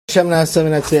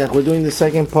We're doing the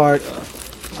second part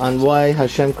on why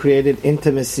Hashem created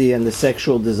intimacy and the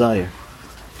sexual desire.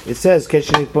 It says,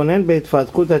 כשנתבונן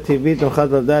בהתפתחות הטבעית נוכל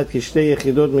לדעת כי שתי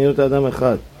יחידות מיעוט אדם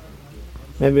אחד.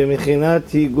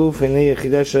 מבחינת היא גוף אינה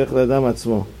יחידה שייך לאדם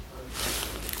עצמו.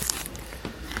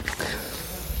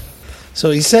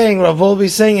 So he's saying, Rav Wolbe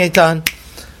is saying, Eitan,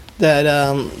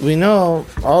 that we know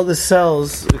all the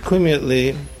cells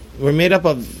accumulatively were made up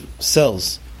of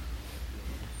cells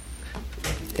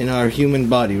in our human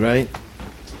body, right?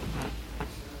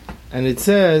 And it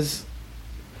says,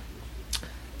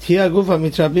 תהיה הגוף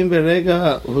המתרבים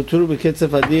ברגע הותרו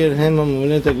בקצב אדיר הם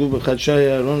הממונה את הגוף בחדשי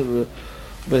הארון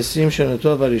ב-20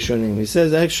 שנותיו הראשונים. He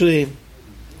says, actually,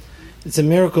 it's a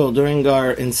miracle during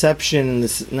our inception in the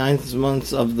 9th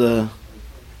month of the...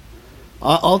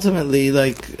 Ultimately,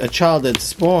 like a child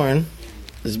that's born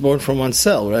is born from one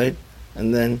cell, right?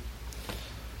 And then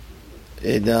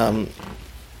it...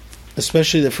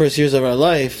 especially the first years of our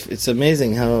life, it's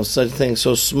amazing how such things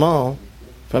so small,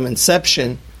 from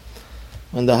inception,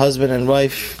 when the husband and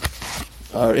wife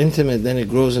are intimate, then it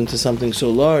grows into something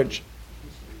so large.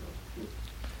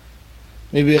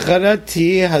 מבחינת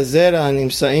תהיה הזרע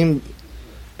הנמצאים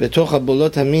בתוך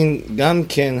הבולות המין, גם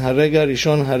כן הרגע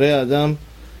הראשון הרי האדם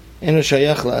אינו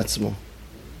שייך לעצמו.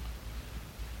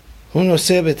 הוא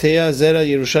נושא בתהיה הזרע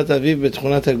ירושת אביו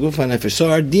בתכונת הגוף הנפש. So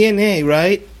our DNA,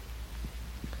 right?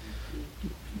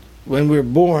 When we're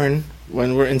born,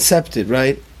 when we're incepted,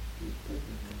 right?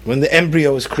 When the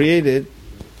embryo is created,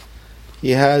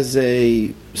 he has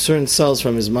a certain cells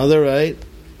from his mother, right?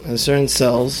 And certain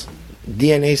cells,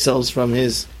 DNA cells from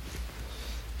his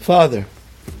father.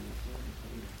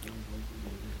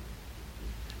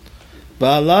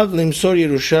 בעליו למסור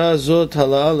ירושה זאת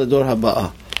העלאה לדור הבאה.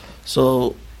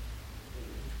 So,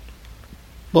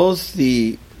 both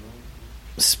the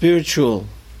spiritual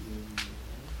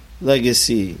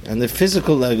legacy and the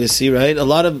physical legacy, right? A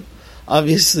lot of,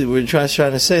 obviously, we're trying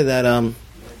to say that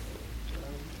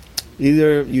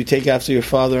either you take after your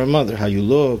father or mother, how you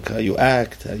look, how you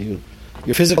act,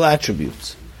 your physical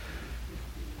attributes.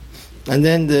 And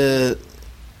then the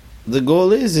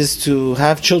goal is to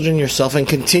have children yourself and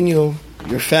continue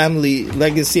your family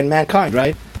legacy and mankind,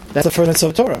 right? That's the furnace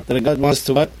of Torah, that God wants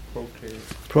to what?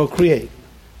 Procreate.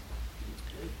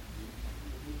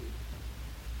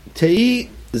 תהי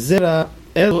זרע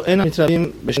אלו אין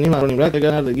המתרבים בשנים האחרונים רק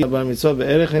לגמר לגיע בר מצווה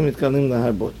בערך הם מתקרבים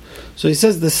להרבות. So he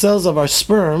says the cells of our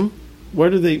sperm, where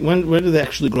do they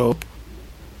actually grow?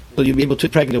 So you'll be able to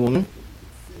pregnant a woman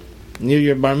near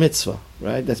your bar mitzvah,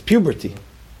 right? That's puberty.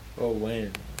 Oh,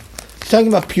 when? He's talking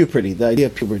about puberty, the idea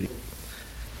of puberty.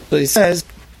 So he says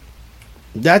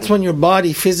that's when your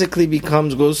body physically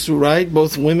goes through, right?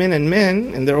 Both women and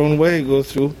men in their own way go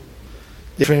through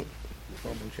different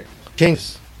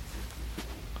changes.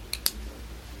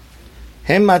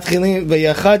 After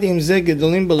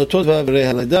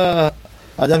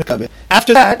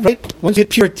that, right, once you hit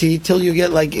puberty, till you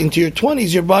get like into your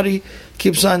 20s, your body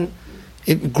keeps on,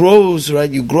 it grows, right?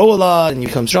 You grow a lot and you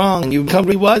become strong and you become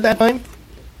really what at that time?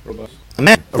 Robust. A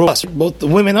man, robust. Both the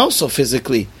women also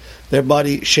physically, their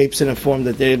body shapes in a form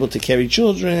that they're able to carry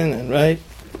children, and right?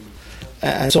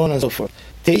 And so on and so forth.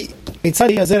 The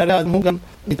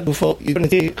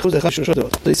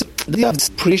idea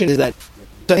of creation is that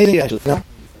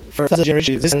for thousands of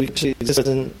generations, this exists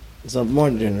in some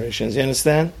more generations. You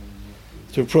understand?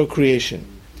 Through procreation.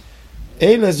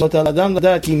 Second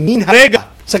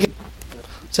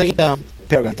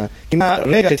paragraph.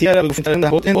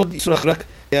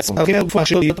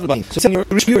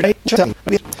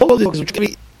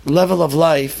 Level of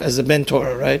life as a Ben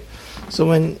Torah, right? So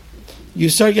when you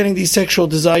start getting these sexual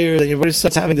desires and your body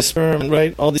starts having the sperm,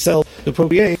 right? All the cells to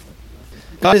procreate,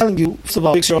 God is telling you, first of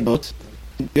all, fix your boat.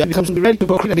 You become ready to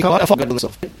procreate and become a God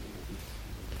himself. To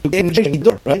get in the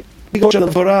door, right? We go to the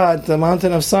Torah at the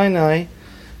mountain of Sinai,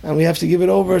 and we have to give it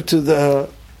over to the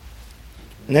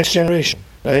next generation,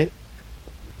 right?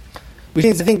 Which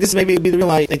means I think this maybe be the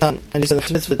real idea. And you said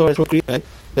the Torah is procreate, right?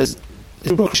 Because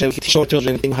through procreation we can show our children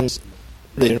anything happens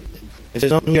later. If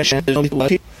there's no generation, there's no people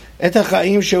watching.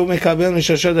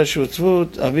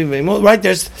 Right,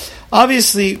 there's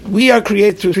obviously we are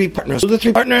created through three partners. Who are the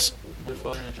three partners?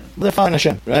 The Father and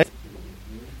Hashem, right?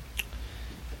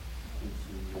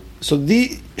 So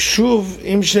the shuv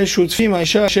im she shutfim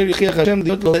Aisha asher yichiach Hashem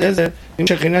diot lo ezer im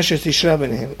shechina shetishra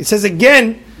b'nehem. It says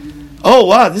again. Oh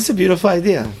wow, this is a beautiful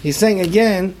idea. He's saying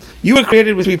again, you were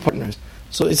created with three partners.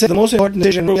 So it says the most important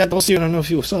decision. I don't know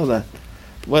if you saw that.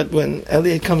 When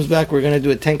Elliot comes back, we're going to do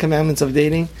a 10 Commandments of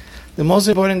dating. The most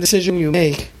important decision you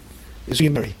make is who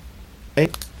you marry,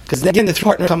 right? Because again, the three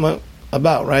partners come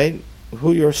about, right?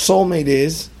 Who your soulmate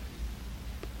is,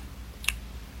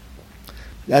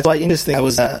 That's why interesting. I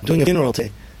was doing a funeral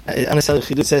today.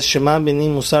 It says, Shema b'ni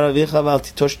musar avicha v'al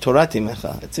titosh torati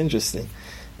mecha. It's interesting.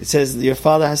 It says your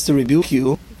father has to rebuke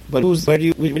you, but where do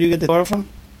you get the Torah from?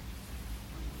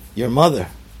 Your mother.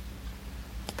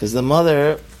 Because the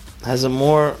mother has a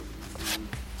more...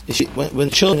 When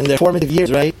children in their formative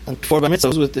years, right? And before Bar Mitzvah,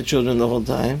 was with the children the whole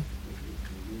time.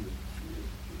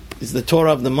 It's the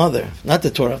Torah of the mother, not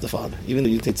the Torah of the father, even though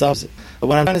you think it's opposite. But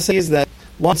what I'm trying to say is that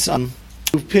once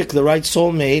you pick the right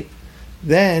soulmate,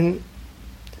 then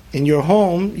in your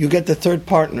home, you get the third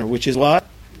partner, which is what?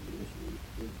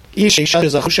 That's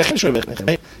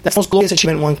the most glorious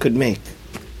achievement one could make.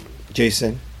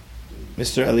 Jason,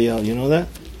 Mr. Eliel, you know that?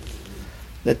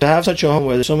 That to have such a home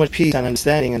where there's so much peace and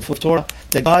understanding and full of Torah,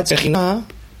 that God's Shekhinah,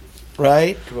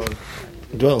 right,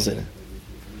 dwells in it.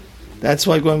 That's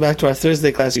why going back to our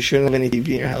Thursday class, you shouldn't have any TV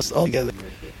in your house altogether.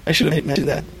 I should have mentioned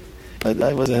that. But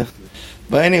that was a...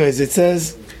 But anyways, it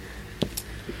says...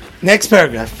 Next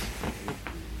paragraph.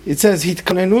 It says...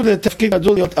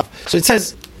 So it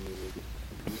says...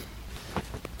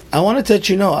 I wanted to let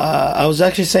you know, I was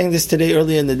actually saying this today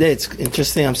earlier in the day. It's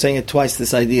interesting, I'm saying it twice,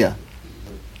 this idea.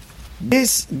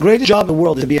 This greatest job in the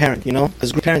world is to be a parent, you know?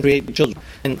 As a parent, create children.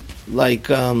 And like,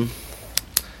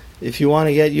 if you want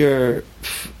to get your...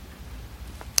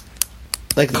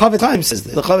 Like the Chavet Chaim says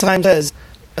this. The Chavet Chaim says,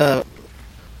 the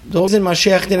reason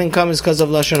Mashiach didn't come is because of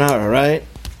Lashon Hara, right?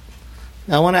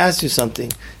 Now I want to ask you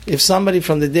something. If somebody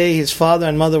from the day his father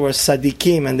and mother were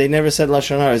tzaddikim and they never said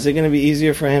Lashon Hara, is it going to be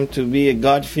easier for him to be a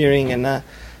God-fearing and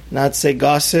not say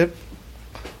gossip?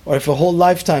 Or if a whole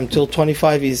lifetime, till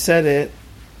 25, he said it,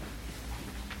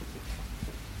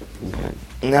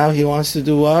 now he wants to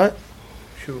do what?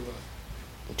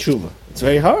 Tshuva. It's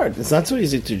very hard. It's not so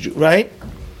easy to do, right?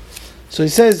 So he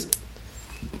says,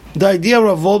 the idea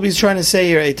Rav Volbe is trying to say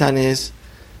here, Eitan, is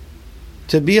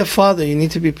to be a father, you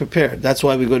need to be prepared. That's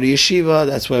why we go to yeshiva.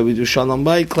 That's why we do Shalom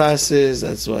Bayit classes.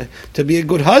 That's why to be a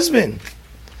good husband.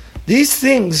 These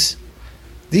things,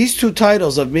 these two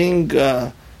titles of being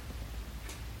the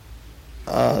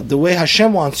way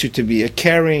Hashem wants you to be, a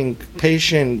caring,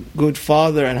 patient, good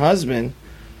father and husband,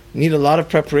 need a lot of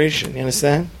preparation. You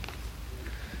understand?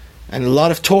 And a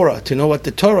lot of Torah to know what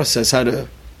the Torah says, how to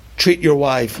treat your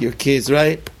wife, your kids,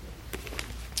 right?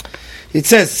 It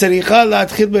says, he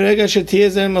says,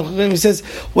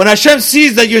 when Hashem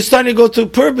sees that you're starting to go through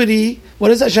puberty,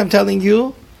 what is Hashem telling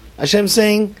you? Hashem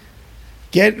saying,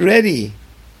 get ready.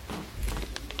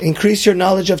 Increase your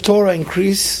knowledge of Torah,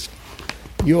 increase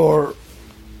your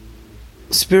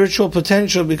spiritual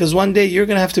potential, because one day you're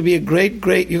going to have to be you're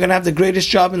going to have the greatest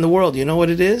job in the world. You know what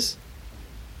it is?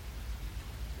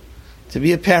 To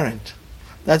be a parent.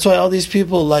 That's why all these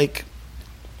people, like,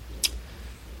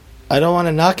 I don't want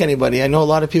to knock anybody. I know a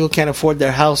lot of people can't afford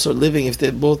their house or living if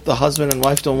both the husband and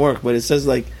wife don't work. But it says,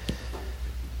 like,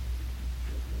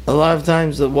 a lot of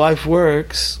times the wife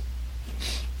works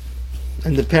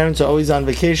and the parents are always on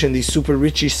vacation, these super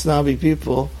richy, snobby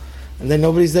people, and then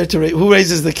nobody's there to raise. Who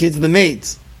raises the kids? The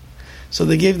maids. So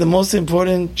they gave the most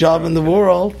important job in the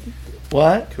world.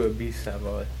 What? To a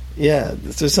B-Savoy. Yeah,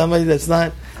 so somebody that's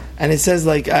not... And it says,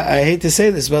 like, I hate to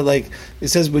say this, but, like, it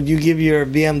says, would you give your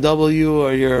BMW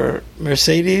or your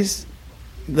Mercedes,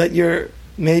 let your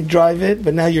maid drive it,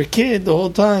 but now your kid, the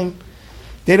whole time,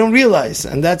 they don't realize.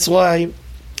 And that's why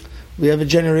we have a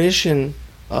generation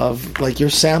of, like, your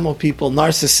Samo people,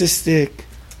 narcissistic,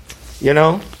 you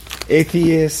know,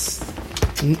 atheists.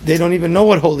 They don't even know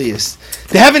what holy is.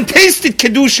 They haven't tasted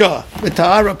Kedusha, the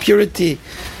Tahara, purity,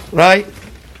 right?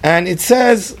 And it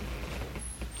says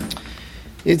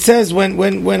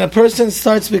when a person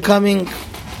starts becoming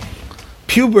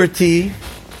puberty,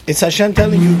 it's Hashem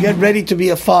telling you, get ready to be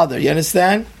a father. You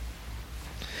understand?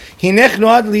 He says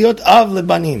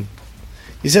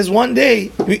one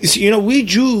day, you know, we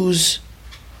Jews,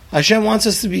 Hashem wants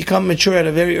us to become mature at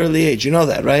a very early age. You know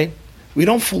that, right? We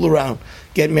don't fool around,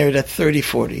 get married at 30,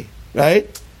 40,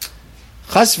 right?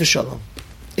 Chas v'shalom.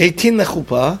 18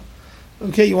 lechupa.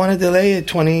 Okay, you want to delay it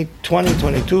 20,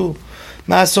 22.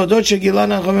 מהסודות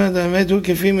שגילן החומר האמת הוא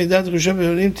כפי מידת ראשון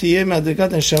ביהודים תהיה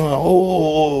מהדלקת הנשמה.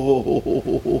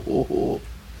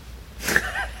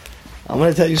 I'm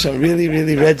going to tell you some really,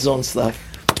 really red zone stuff.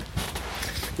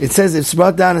 It says it's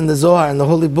brought down in the Zohar and the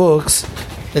holy books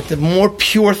that the more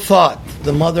pure thought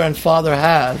the mother and father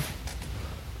have,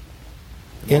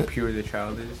 the more pure the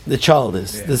child is. The child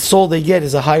is. Yeah. The soul they get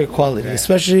is a higher quality. Yeah.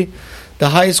 Especially the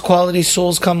highest quality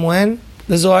souls come when?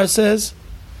 The Zohar says?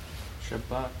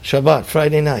 Shabbat,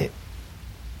 Friday night.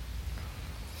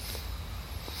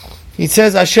 He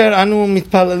says, Asher anu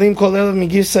mitpalalim kol elav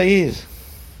migir sa'ir.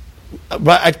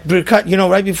 At Birkat, you know,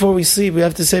 right before we sleep, we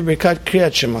have to say Birkat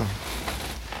Kriyat Shema.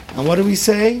 And what do we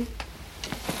say?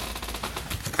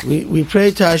 We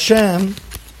pray to Hashem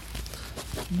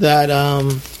that our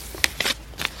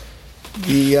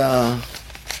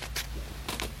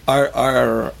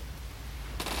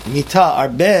mitah, our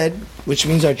bed, which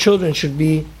means our children should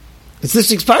be. It's this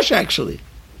week's parsha actually,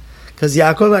 because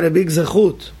Yaakov had a big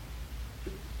zechut.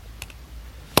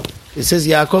 It says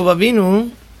Yaakov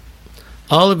Avinu,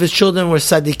 all of his children were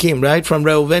tzaddikim, right? From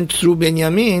Reuven through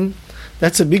Benjamin.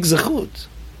 That's a big zechut.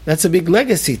 That's a big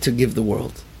legacy to give the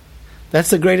world. That's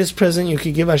the greatest present you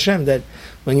could give Hashem, that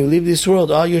when you leave this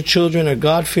world, all your children are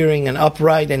God-fearing and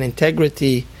upright and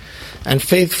integrity and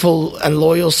faithful and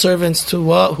loyal servants to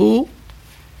what? Who?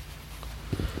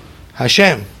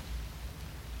 Hashem.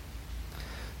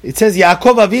 It says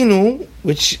Yaakov Avinu,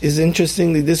 which is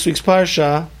interestingly this week's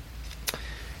parsha.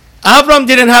 Avram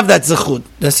didn't have that zechut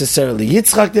necessarily.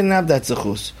 Yitzchak didn't have that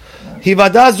zechut.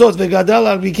 Hivada zot vegadal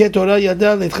al bikei Torah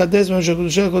yada leitchades moshe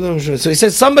kedusha kodem moshe. So he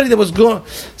says somebody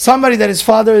that his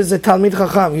father is a Talmid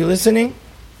Chacham. You listening?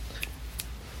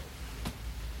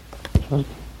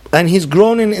 And he's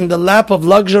grown in the lap of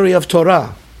luxury of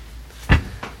Torah.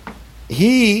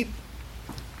 He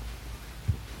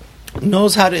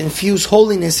knows how to infuse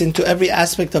holiness into every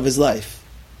aspect of his life.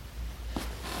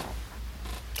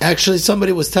 Actually,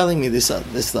 somebody was telling me this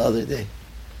the other day.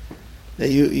 That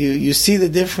you see the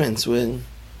difference when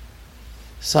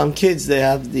some kids, they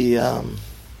have the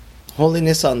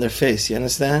holiness on their face. You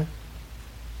understand?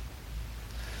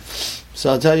 So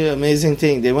I'll tell you an amazing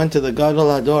thing. They went to the Gadol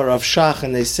Hador of Shach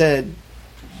and they said,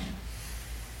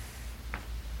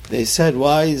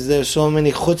 why is there so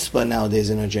many chutzpah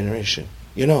nowadays in our generation?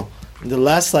 You know, in the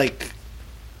last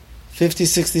 50,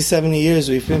 60, 70 years,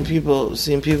 we've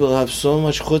seen people have so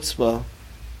much chutzpah.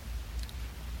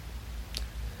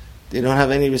 They don't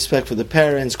have any respect for the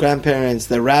parents, grandparents,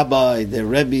 their rabbi, their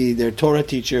rebbe, their Torah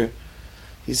teacher.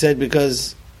 He says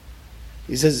this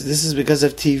is because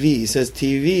of TV. He says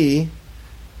TV,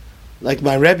 like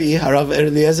my rebbe, Harav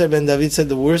Eliezer ben David said,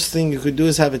 the worst thing you could do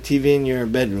is have a TV in your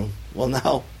bedroom. Well,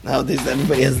 nowadays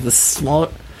everybody has the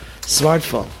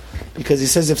smartphone. Because he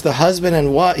says if the husband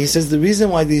and wife, he says the reason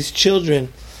why these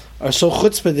children are so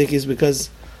chutzpahdik is because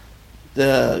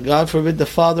God forbid, the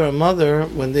father and mother,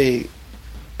 when they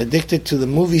addicted to the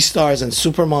movie stars and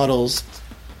supermodels,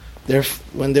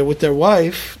 when they're with their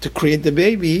wife to create the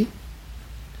baby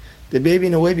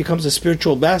in a way becomes a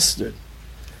spiritual bastard.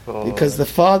 Because the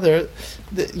father,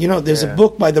 there's a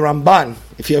book by the Ramban,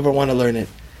 if you ever want to learn it.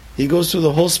 He goes through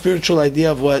the whole spiritual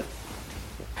idea of what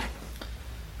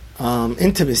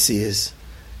intimacy is.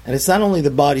 And it's not only the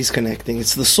body's connecting,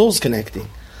 it's the soul's connecting.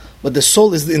 But the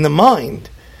soul is in the mind.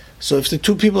 So if the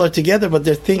two people are together but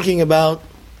they're thinking about,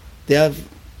 they have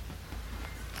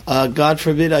God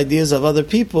forbid ideas of other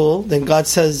people, then God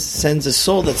sends a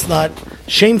soul that's not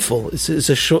shameful. It's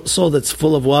a soul that's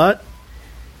full of what?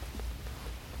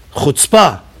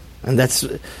 Chutzpah. And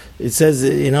it says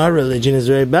in our religion it's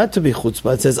very bad to be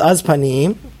chutzpah. It says az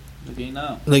panim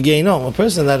legeinom. A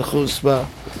person that chutzpah,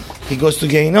 he goes to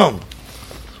Geinom.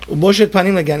 Uboshet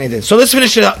panim legan eden. So let's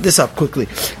finish this up quickly.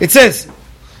 It says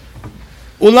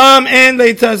Ulam and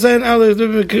leitazen al.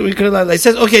 It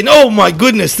says, okay, oh my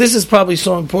goodness, this is probably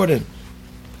so important.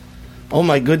 Oh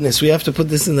my goodness, we have to put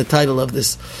this in the title of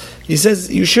this. He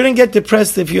says, you shouldn't get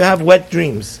depressed if you have wet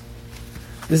dreams.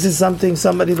 This is something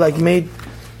somebody made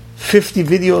 50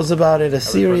 videos about it, a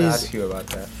series. I was going to ask you about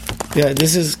that. Yeah,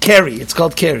 this is Keri. It's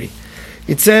called Keri.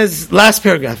 It says, last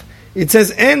paragraph. It says,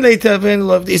 and leitazen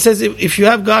loved. It says, if you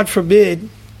have, God forbid,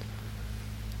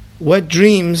 wet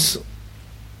dreams,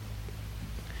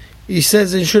 he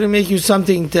says it shouldn't make you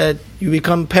something that you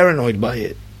become paranoid by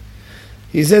it.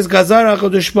 He says, Gazar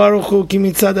HaKadosh Baruch Hu ki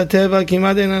mitzad hateva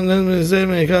kimad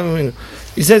ein.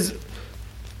 He says,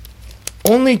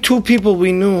 only two people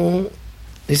we knew.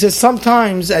 He says,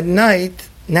 sometimes at night,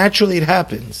 naturally it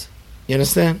happens. You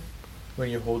understand? When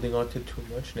you're holding on to too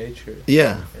much nature.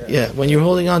 Yeah. When you're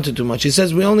holding on to too much. He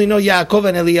says, we only know Yaakov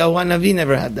and Eliyahu Hanavi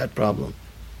never had that problem.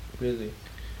 Really?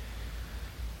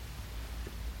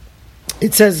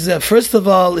 It says, first of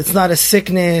all, it's not a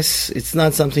sickness. It's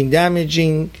not something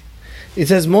damaging. It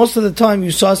says most of the time you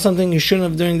saw something you shouldn't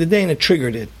have during the day and it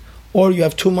triggered it. Or you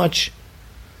have too much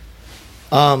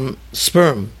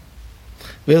sperm.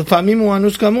 It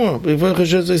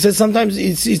says sometimes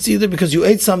it's either because you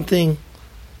ate something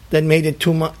that made it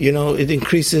too much, it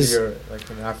increases. You're like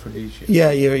an aphrodisiac. Yeah,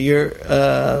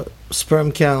 your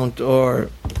sperm count, or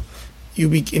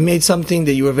it made something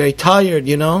that you were very tired,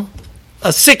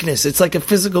 A sickness. It's like a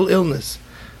physical illness.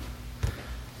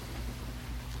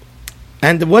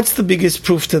 And what's the biggest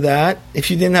proof to that? If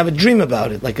you didn't have a dream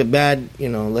about it, like a bad,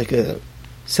 like a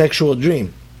sexual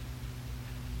dream.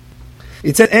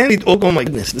 It said, and oh my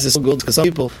goodness, this is so good, because some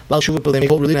people, they make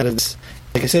whole religion out of this.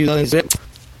 Like I said,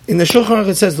 in the Shulchan Aruch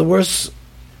it says the worst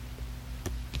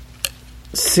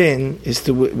sin is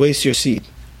to waste your seed.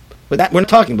 But that we're not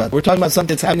talking about. We're talking about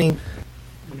something that's happening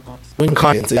in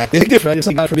conscience. Exactly. It's different. It's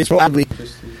like God forbids probably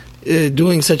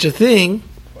doing such a thing,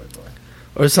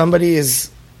 or somebody he's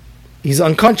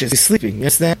unconscious, he's sleeping.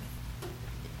 Yes, then.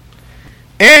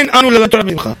 And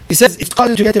he says, if it's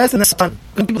causing to get rest, then that's fine.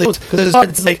 Because there's a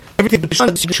it's like everything but the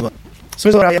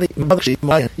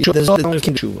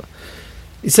Shua.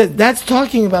 He said that's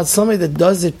talking about somebody that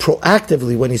does it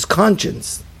proactively when he's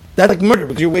conscious. That's like murder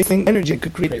because you're wasting energy. It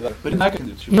could create. But in that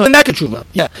case, no, in that case,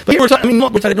 yeah. But we're talking. I mean,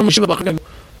 we're talking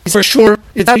for sure.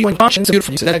 It's how you want conscience. It's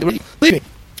beautiful. So that believe me.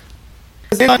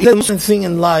 The most important thing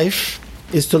in life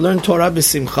is to learn Torah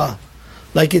b'simcha,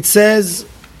 like it says.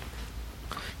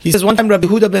 He says one time Rabbi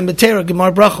Huda ben Betera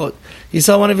Gemar Brachot. He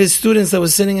saw one of his students that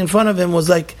was sitting in front of him was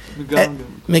like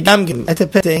megamgim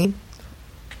etepetein.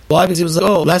 Why? Because he was like,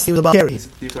 oh, last year was about Keri. So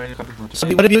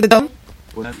what have you done?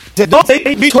 He said, don't say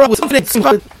read Torah with confidence,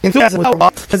 enthusiasm, with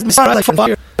power, because it's like from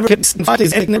fire.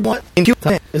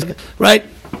 Right?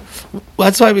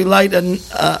 That's why we light a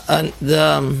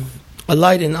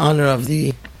light in honor of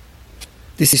the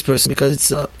deceased person, because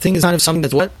it's thing is kind of something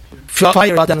that's what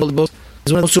fire out down all the boats.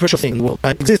 It's one of the most superficial things in the world.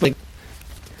 Right? It exists like.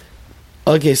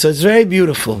 Okay, so it's very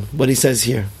beautiful what he says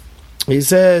here. He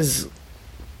says.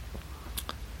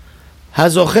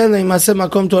 He's actually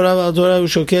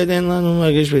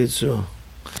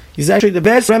the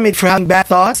best remedy for having bad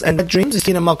thoughts and bad dreams is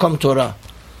in a makom Torah.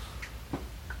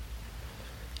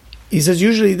 He says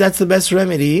usually that's the best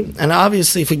remedy, and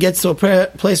obviously if it gets to a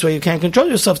place where you can't control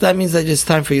yourself, that means that it's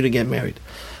time for you to get married.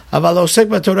 He says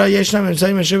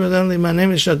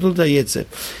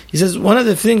one of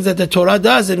the things that the Torah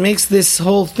does, it makes this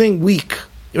whole thing weak,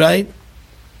 right?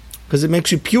 Because it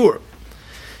makes you pure.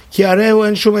 Oh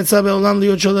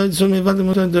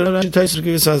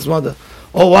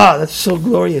wow, that's so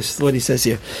glorious what he says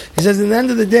here. He says, in the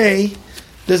end of the day,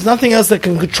 there's nothing else that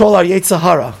can control our Yetzer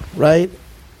Hara, right?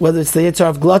 Whether it's the Yetzer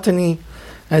Hara of gluttony,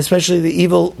 and especially the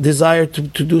evil desire to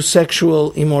do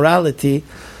sexual immorality.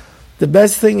 The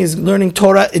best thing is learning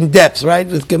Torah in depth, right?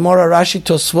 With Gemara, Rashi,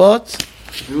 Tosfot,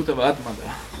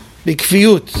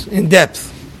 Bikfiyut, in depth.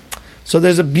 So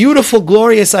there's a beautiful,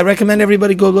 glorious, I recommend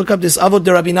everybody go look up this Avot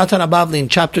de Rabbi Natan Abavli in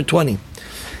chapter 20.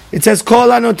 It says, Kol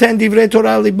anoten divrei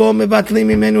Torah libo mevatlim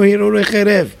mimenu hirurei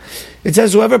cherev. It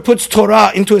says, whoever puts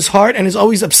Torah into his heart and is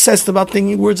always obsessed about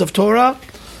thinking words of Torah,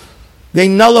 they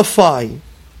nullify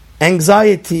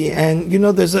anxiety. And,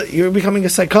 you're becoming a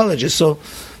psychologist, so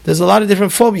there's a lot of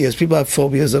different phobias. People have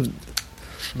phobias of...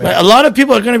 Right? A lot of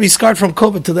people are going to be scarred from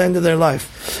COVID to the end of their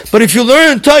life. But if you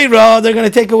learn Torah, they're going to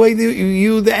take away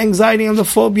the anxiety and the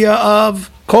phobia of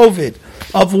COVID,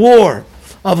 of war,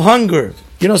 of hunger.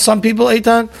 Some people,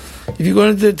 Eitan, if you go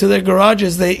into their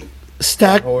garages, they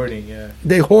stack... Hoarding, yeah.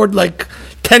 They hoard like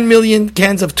 10 million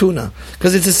cans of tuna.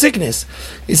 Because it's a sickness.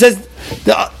 He says,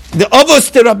 the Avos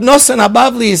de Rab Nosson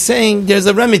Abavli is saying there's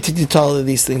a remedy to all of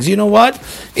these things. You know what?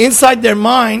 Inside their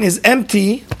mind is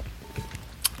empty...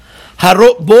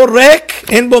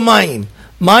 Borek en bo mayim.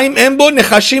 Mayim en bo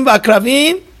nechashim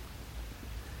v'akravim.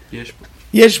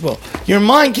 Yeshbo. Your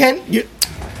mind can't...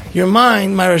 Your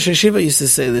mind, my Rosh Hashiva used to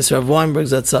say this, Rav Weinberg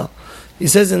Zatzal. He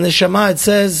says in the Shema, it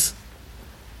says,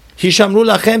 Hishamru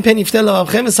lachem pen yiftel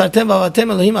lavavchem esartem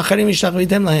vavatem Elohim acharim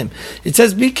yishtachvitem lahem. It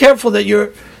says, be careful that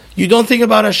you don't think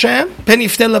about Hashem, pen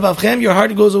yiftel lavavchem, your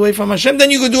heart goes away from Hashem,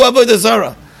 then you could do Avodah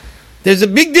Zarah. There's a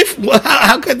big difference.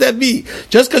 How could that be?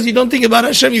 Just because you don't think about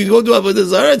Hashem, you go to Avodah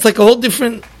Zarah. It's like a whole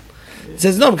different... It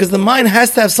says no, because the mind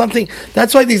has to have something.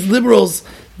 That's why these liberals,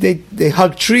 they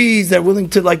hug trees. They're willing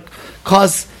to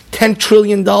cause $10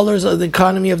 trillion of the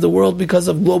economy of the world because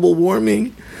of global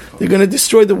warming. They're going to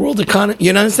destroy the world economy.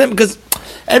 You understand? Because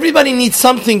everybody needs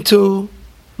something to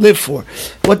live for.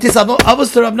 What this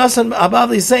Avos Rav Nosson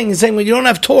Abavli is saying when you don't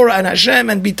have Torah and Hashem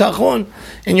and bitachon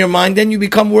in your mind, then you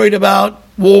become worried about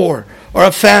war or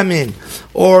a famine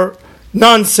or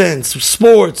nonsense,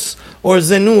 sports or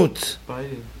zenut,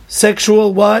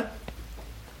 sexual what?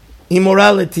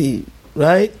 Immorality,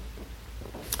 right?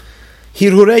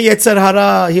 Hirurei Yetzer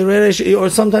Hara, or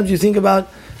sometimes you think about,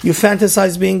 you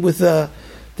fantasize being with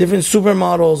different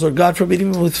supermodels, or God forbid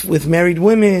even with married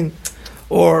women,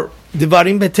 or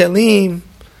Devarim Betelim,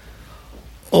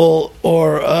 or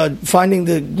finding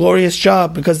the glorious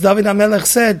job, because David HaMelech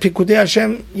said, Pikudei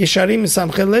Hashem Yesharim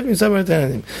Misamchei Lev Misamchei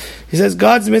Tenanim. He says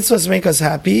God's mitzvahs make us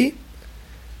happy,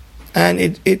 and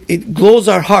it glows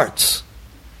our hearts.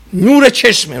 Nura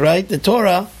Cheshme, right? The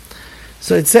Torah.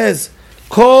 So it says,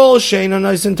 Kol Sheina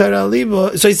Noisin Torah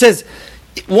Libo. So it says,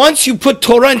 once you put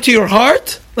Torah into your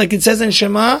heart, like it says in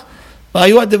Shema,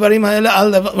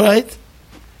 right?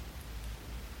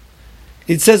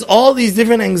 It says all these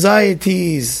different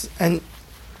anxieties and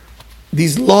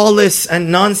these lawless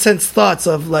and nonsense thoughts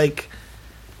of like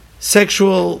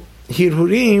sexual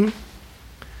hirurim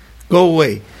go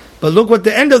away. But look what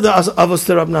the end of the Avos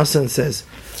Terab Nasan says.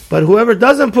 But whoever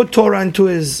doesn't put Torah into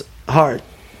his heart,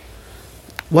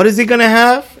 what is he going to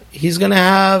have? He's going to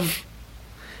have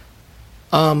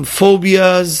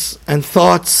phobias and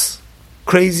thoughts,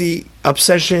 crazy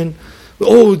obsession.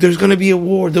 Oh, there's going to be a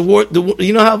war. The war.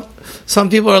 You know how some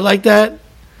people are like that?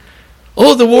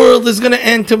 Oh, the world is going to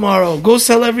end tomorrow. Go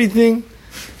sell everything.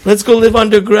 Let's go live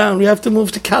underground. We have to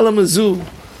move to Kalamazoo,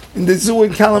 in the zoo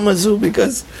in Kalamazoo,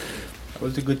 because it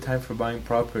was a good time for buying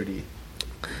property.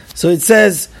 So it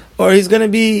says, or he's going to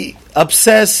be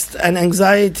obsessed and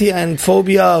anxiety and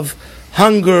phobia of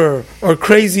hunger or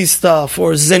crazy stuff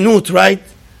or zenut, right?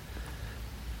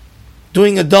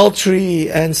 Doing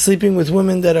adultery and sleeping with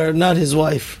women that are not his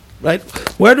wife, right?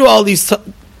 Where do all these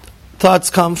thoughts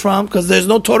come from? Because there's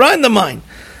no Torah in the mind.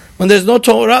 When there's no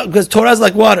Torah, because Torah is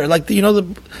like water, like the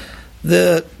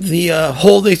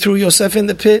hole they threw Yosef in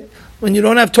the pit. When you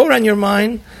don't have Torah in your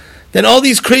mind, then all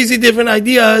these crazy different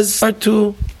ideas start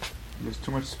to. There's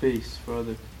too much space for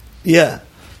other. Yeah.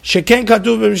 שכן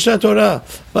כתוב במשנה תורה,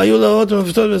 והיו לאות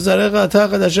ומפתות בזרעך אתה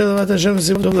הקדשת ואתה השם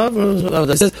וסיבות love.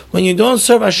 It says, when you don't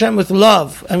serve Hashem with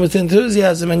love and with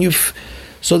enthusiasm, and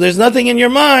so there's nothing in your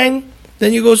mind,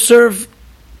 then you go serve.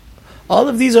 All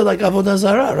of these are like avodah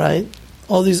zarah, right?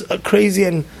 All these crazy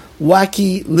and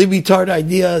wacky, libitard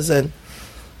ideas and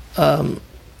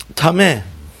tameh.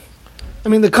 I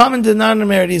mean, the common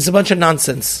denominator is a bunch of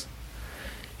nonsense.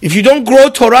 If you don't grow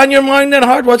Torah in your mind and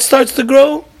heart, what starts to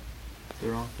grow? The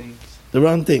wrong things. The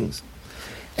wrong things.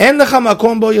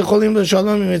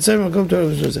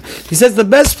 He says the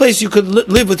best place you could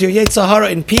live with your Yetzer Hara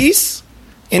in peace,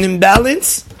 in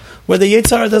balance, where the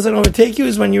Yetzer Hara doesn't overtake you,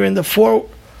 is when you're in the four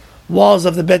walls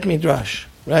of the Bet Midrash,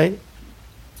 right?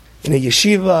 In a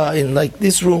yeshiva, in like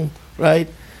this room, right?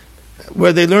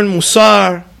 Where they learn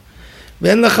Musar. He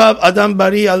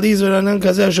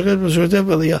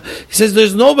says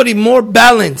there's nobody more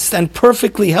balanced and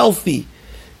perfectly healthy,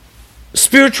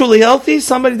 spiritually healthy,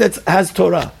 somebody that has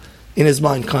Torah in his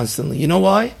mind constantly. You know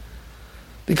why?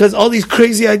 Because all these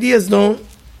crazy ideas don't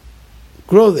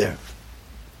grow there.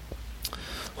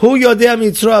 He knows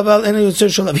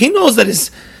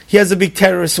that he has a big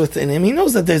terrorist within him. He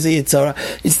knows that there's a Yitzhara.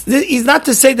 He's not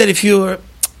to say that if you're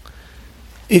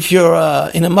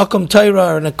in a Makom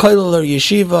Torah or in a Kollel or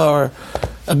Yeshiva or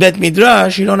a Bet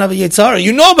Midrash, you don't have a Yetzara.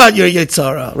 You know about your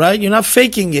Yetzara, right? You're not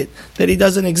faking it, that he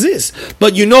doesn't exist.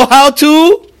 But you know how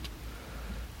to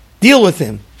deal with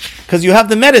him. Because you have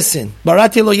the medicine.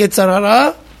 Barati lo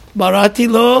Yetzarara, barati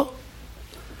lo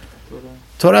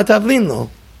Torah tavlin lo.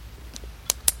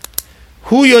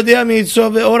 Hu yodea mitzvah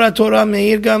ve'ora Torah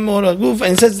meir gam ora guf.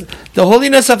 And it says, the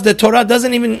holiness of the Torah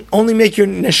doesn't even only make your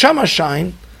neshama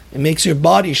shine, it makes your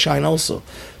body shine also.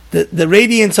 The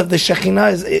radiance of the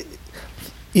Shekhinah is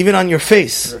even on your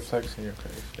face. It reflects in your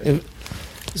face.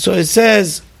 So it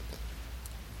says,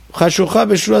 so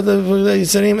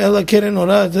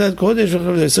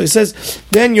it says,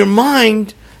 then your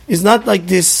mind is not like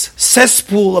this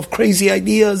cesspool of crazy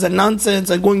ideas and nonsense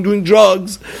and doing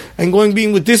drugs and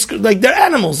being with this, like they're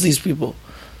animals, these people.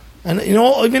 And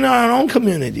even in our own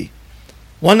community.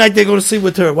 One night they go to sleep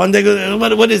with her. One day,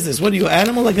 what is this? What are you, an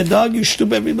animal like a dog? You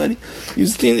shtup everybody?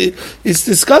 It's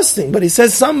disgusting. But he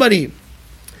says somebody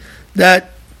that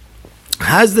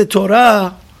has the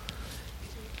Torah,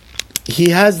 he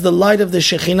has the light of the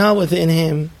Shekhinah within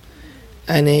him,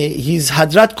 and he's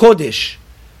Hadrat Kodesh.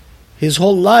 His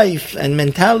whole life and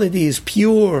mentality is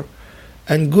pure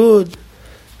and good.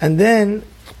 And then,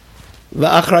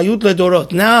 V'achrayut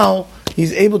ledorot. Now,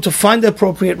 he's able to find the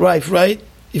appropriate wife, right?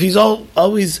 If he's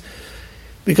always,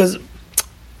 because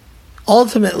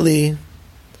ultimately,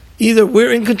 either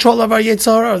we're in control of our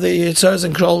Yetzirah or the Yetzirah is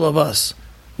in control of us.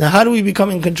 Now, how do we become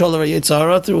in control of our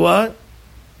Yetzirah? Through what?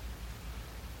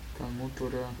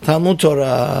 Talmud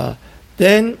Torah.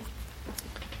 Then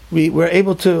we're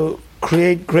able to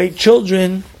create great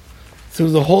children through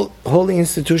the holy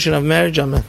institution of marriage. Amen.